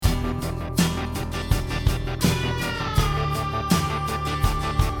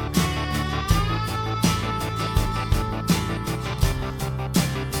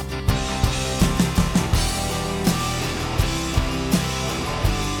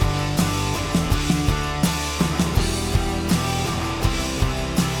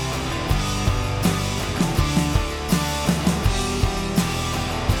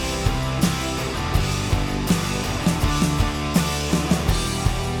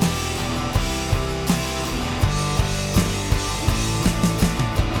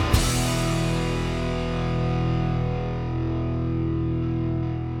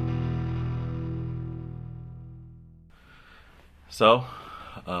So,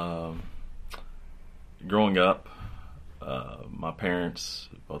 growing up, my parents,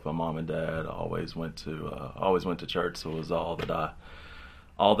 both my mom and dad, always went to church. So it was all that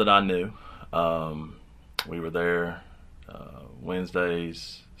I knew. We were there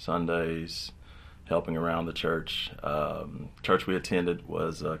Wednesdays, Sundays, helping around the church. Church we attended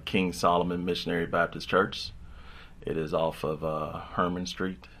was King Solomon Missionary Baptist Church. It is off of Herman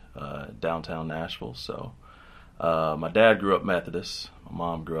Street, downtown Nashville. So my dad grew up Methodist. My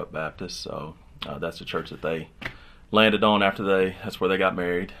mom grew up Baptist. So that's the church that they landed on that's where they got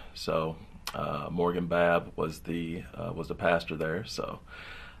married. So Morgan Babb was the pastor there. So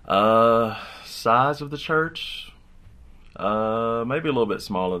size of the church, maybe a little bit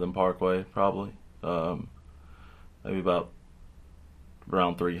smaller than Parkway, probably. Maybe about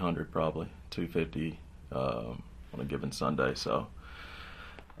around 300, probably 250 on a given Sunday. So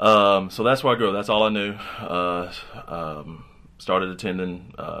that's where I grew up. That's all I knew. Started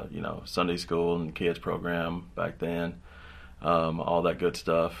attending, Sunday school and kids program back then, all that good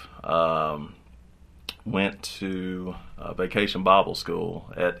stuff. Went to Vacation Bible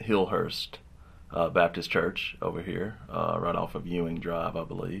School at Hillhurst Baptist Church over here, right off of Ewing Drive, I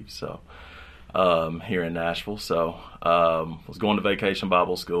believe. So here in Nashville. So was going to Vacation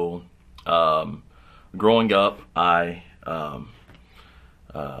Bible School. Growing up, I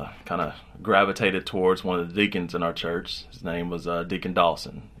kind of gravitated towards one of the deacons in our church. His name was Deacon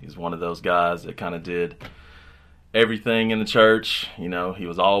Dawson. He's one of those guys that kind of did everything in the church. He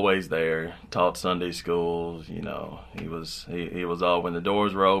was always there. Taught Sunday school. He was all, when the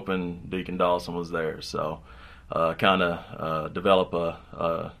doors were open, Deacon Dawson was there. So kind of develop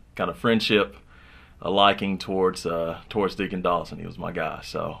a kind of friendship, a liking towards Deacon Dawson. He was my guy.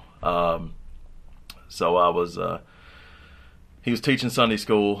 So I was. He was teaching Sunday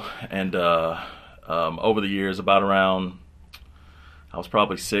school, and over the years, about around, I was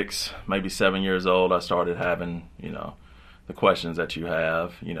probably 6, maybe 7 years old, I started having, the questions that you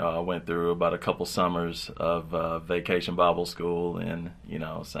have. I went through about a couple summers of Vacation Bible School, and,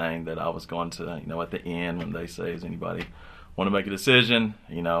 saying that I was going to, at the end, when they say, does anybody want to make a decision,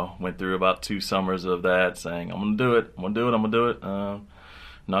 went through about 2 summers of that, saying, I'm going to do it.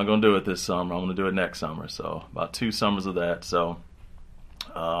 Not going to do it this summer. I'm going to do it next summer. So about 2 summers of that. So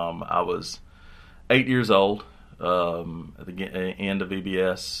I was 8 years old at the end of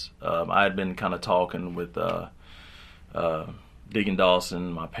VBS. I had been kind of talking with Deacon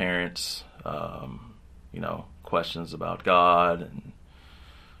Dawson, my parents, questions about God and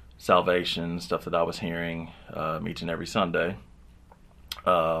salvation, stuff that I was hearing each and every Sunday.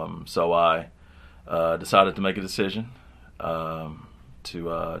 So I decided to make a decision. To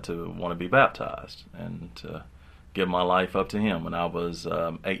want to be baptized and to give my life up to Him when I was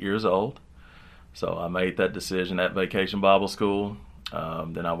 8 years old. So I made that decision at Vacation Bible School.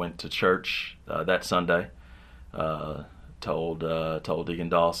 Then I went to church that Sunday. Told Deacon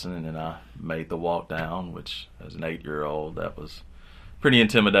Dawson, and then I made the walk down, which as an 8-year-old, that was pretty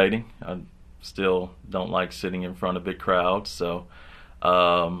intimidating. I still don't like sitting in front of big crowds. So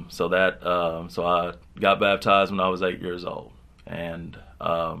I got baptized when I was 8 years old. And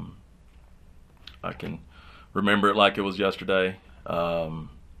I can remember it like it was yesterday. I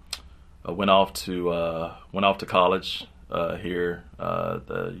went off to college here,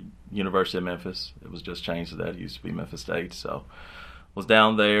 the University of Memphis. It was just changed to that. It used to be Memphis State. So was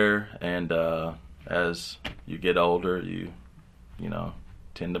down there, and as you get older, you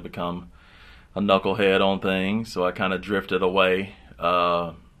tend to become a knucklehead on things. So I kind of drifted away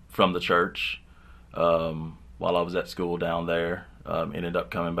from the church. While I was at school down there, ended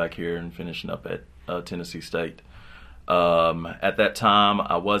up coming back here and finishing up at Tennessee State. At that time,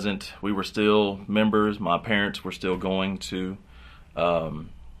 we were still members. My parents were still going to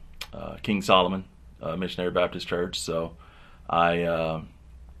King Solomon Missionary Baptist Church. So I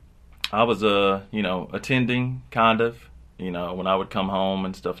was, attending kind of, when I would come home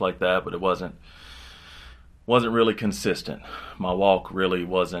and stuff like that, but it wasn't really consistent. My walk really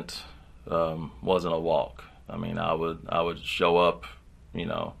wasn't a walk. I mean, I would show up,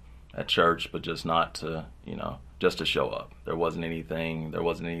 at church, but just not to, just to show up. There wasn't anything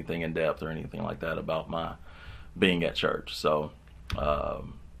in depth or anything like that about my being at church. So,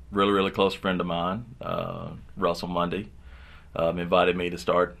 really, really close friend of mine, Russell Mundy, invited me to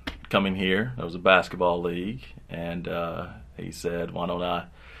start coming here. There was a basketball league, and he said, why don't I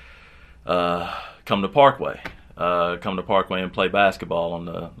come to Parkway? And play basketball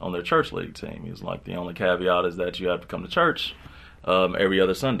on their church league team. He was like, the only caveat is that you have to come to church every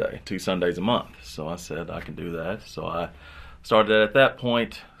other Sunday, 2 Sundays a month. So I said I can do that. So I started at that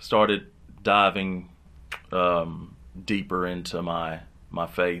point, started diving deeper into my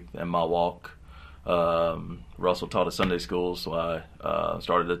faith and my walk. Russell taught a Sunday school, so I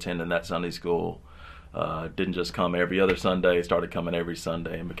started attending that Sunday school. Didn't just come every other Sunday, started coming every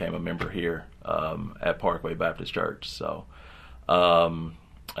Sunday and became a member here at Parkway Baptist Church. So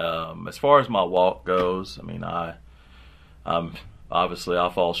as far as my walk goes, I mean, I'm obviously I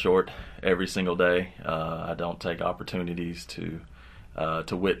fall short every single day. I don't take opportunities to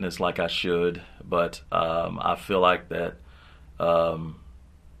witness like I should, but I feel like that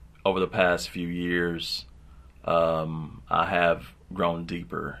over the past few years, I have grown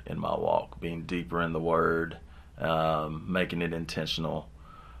deeper in my walk, being deeper in the Word, making it intentional,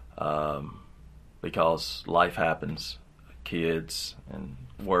 because life happens, kids and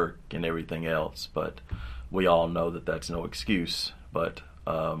work and everything else, but we all know that that's no excuse. But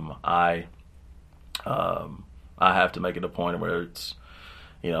I have to make it a point where it's,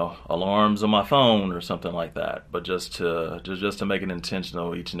 alarms on my phone or something like that, but just to make it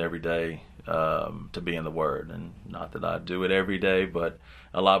intentional each and every day, to be in the Word. And not that I do it every day, but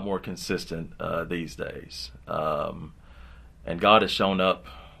a lot more consistent these days. And God has shown up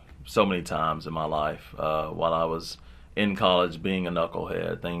so many times in my life. While I was in college being a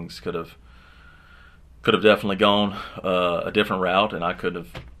knucklehead, things could have definitely gone a different route, and I could have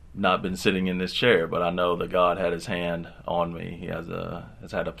not been sitting in this chair. But I know that God had His hand on me. He has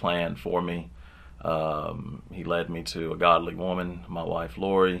had a plan for me. He led me to a godly woman, my wife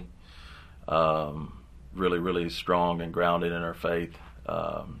Lori, really, really strong and grounded in her faith.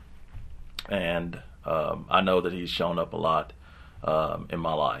 And I know that He's shown up a lot in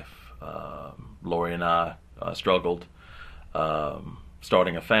my life. Lori and I struggled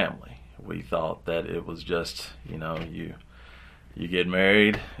starting a family. We thought that it was just, you get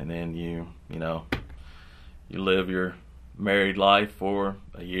married and then you live your married life for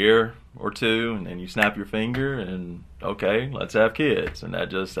a year or two, and then you snap your finger and okay, let's have kids, and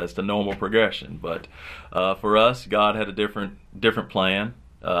that's the normal progression. But for us, God had a different plan.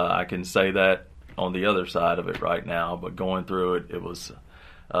 I can say that on the other side of it right now, but going through it, it was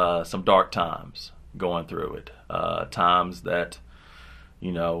some dark times going through it. Times that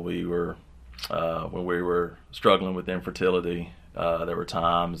we were when we were struggling with infertility. There were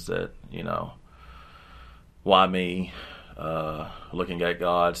times that why me? Looking at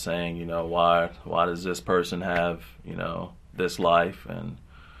God, saying, why does this person have this life, and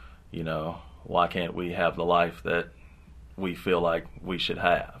why can't we have the life that we feel like we should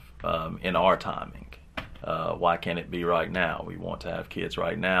have in our timing? Why can't it be right now? We want to have kids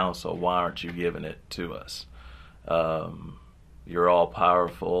right now, so why aren't you giving it to us? You're all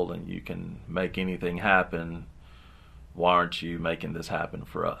powerful and you can make anything happen. Why aren't you making this happen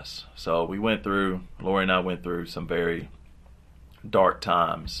for us? So Lori and I went through some very dark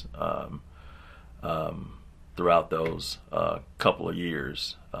times throughout those couple of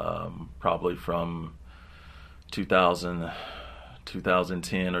years, probably from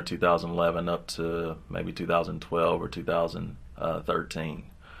 2010 or 2011 up to maybe 2012 or 2013.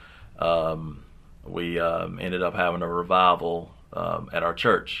 We ended up having a revival at our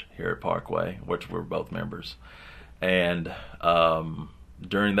church here at Parkway, which we're both members. And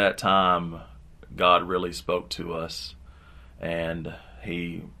during that time, God really spoke to us, and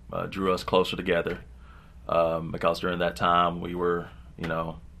He drew us closer together, because during that time we were,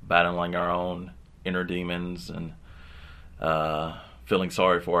 battling our own inner demons and feeling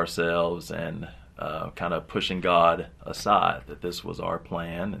sorry for ourselves, and kind of pushing God aside, that this was our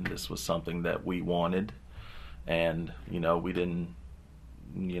plan and this was something that we wanted, and we didn't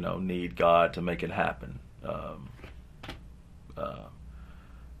need God to make it happen.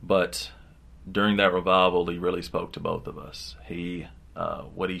 But during that revival, He really spoke to both of us.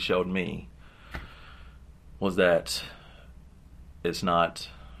 What He showed me was that it's not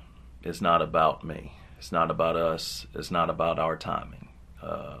about me. It's not about us. It's not about our timing.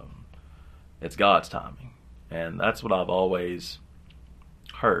 It's God's timing. And that's what I've always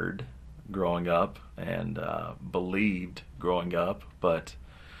heard growing up and believed growing up. But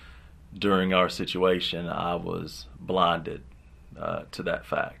during our situation, I was blinded to that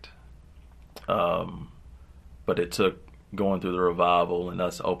fact. But it took going through the revival and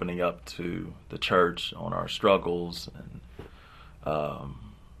us opening up to the church on our struggles and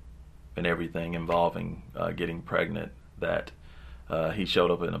everything involving getting pregnant, that He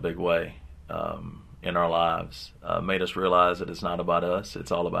showed up in a big way in our lives, made us realize that it's not about us,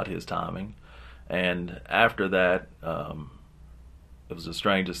 it's all about His timing. And after that, it was the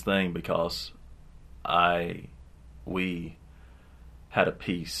strangest thing, because we had a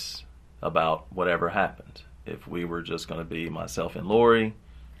peace about whatever happened. If we were just going to be myself and Lori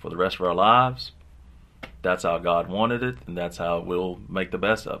for the rest of our lives, that's how God wanted it, and that's how we'll make the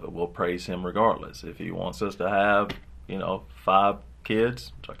best of it. We'll praise Him regardless. If He wants us to have, 5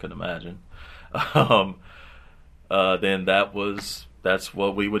 kids, which I couldn't imagine, then that's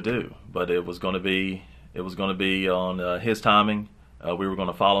what we would do. But it was going to be on His timing. We were going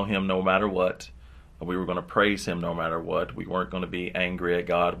to follow Him no matter what. We were going to praise Him no matter what. We weren't going to be angry at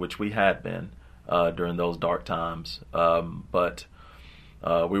God, which we had been during those dark times. But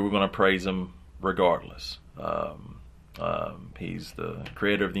we were going to praise Him regardless. He's the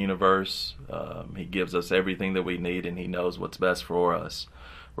creator of the universe. He gives us everything that we need, and He knows what's best for us,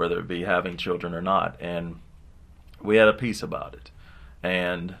 whether it be having children or not. And we had a peace about it.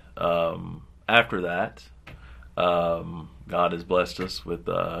 And after that, God has blessed us with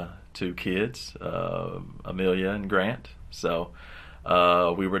 2 kids, Amelia and Grant. So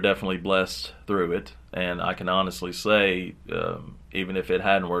we were definitely blessed through it. And I can honestly say, even if it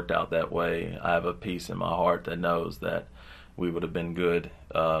hadn't worked out that way, I have a peace in my heart that knows that we would have been good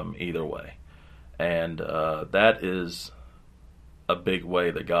either way. And that is a big way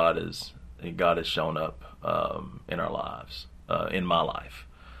that God has shown up in our lives, in my life.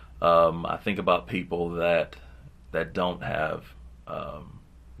 I think about people that don't have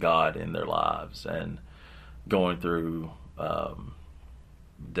God in their lives and going through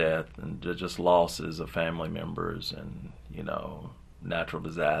death and just losses of family members and natural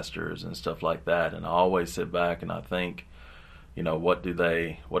disasters and stuff like that. And I always sit back and I think, what do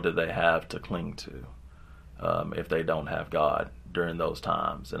they have to cling to if they don't have God during those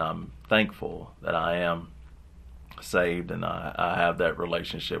times? And I'm thankful that I am saved and I have that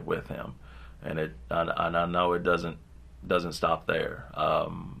relationship with Him. And I know it doesn't stop there.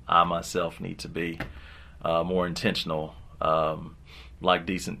 I myself need to be more intentional, like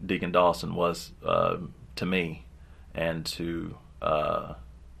Deacon Dawson was to me, and to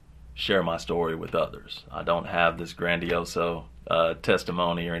share my story with others. I don't have this grandiose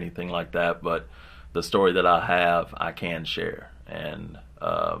testimony or anything like that, but the story that I have, I can share. And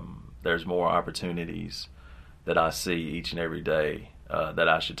there's more opportunities that I see each and every day that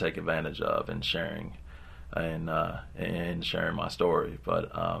I should take advantage of in sharing and sharing my story.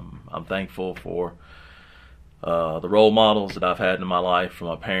 But I'm thankful for the role models that I've had in my life, from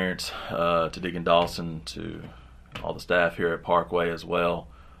my parents to Deacon Dawson to all the staff here at Parkway as well.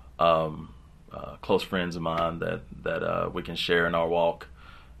 Close friends of mine that we can share in our walk.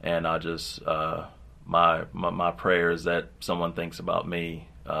 And I just my prayer is that someone thinks about me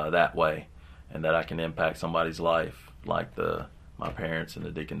that way, and that I can impact somebody's life like my parents and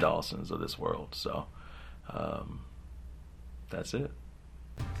the Deacon Dawsons of this world. So that's it.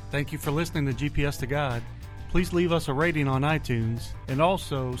 Thank you for listening to GPS to God. Please leave us a rating on iTunes, and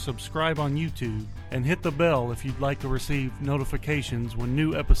also subscribe on YouTube, and hit the bell if you'd like to receive notifications when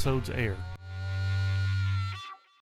new episodes air.